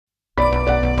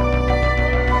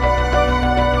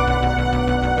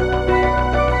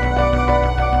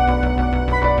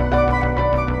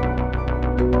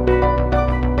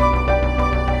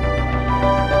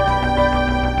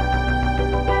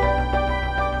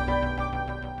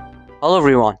Hello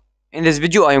everyone, in this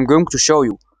video I am going to show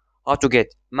you how to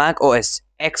get macOS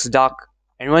X Dock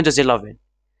in Windows 11.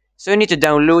 So you need to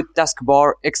download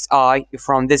taskbar XI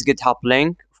from this GitHub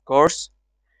link, of course.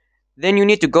 Then you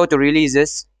need to go to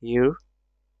releases here,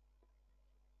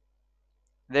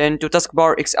 then to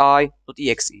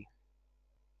taskbar.xi.exe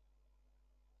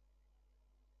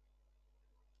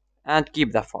and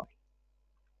keep that file.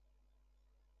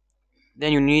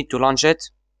 Then you need to launch it,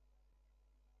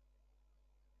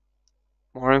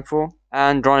 more info,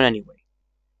 and run anyway.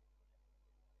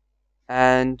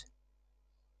 And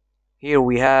here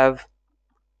we have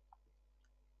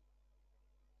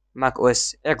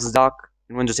macOS X Dock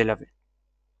in Windows 11.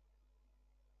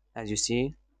 As you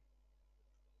see,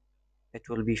 it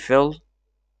will be filled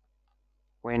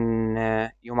when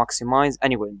you maximize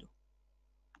any window,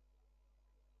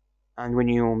 and when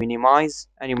you minimize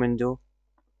any window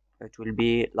it will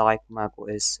be like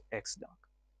macOS X Dock.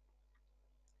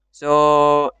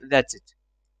 So that's it.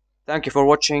 Thank you for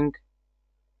watching,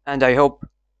 and I hope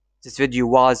this video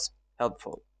was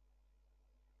helpful.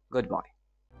 Goodbye.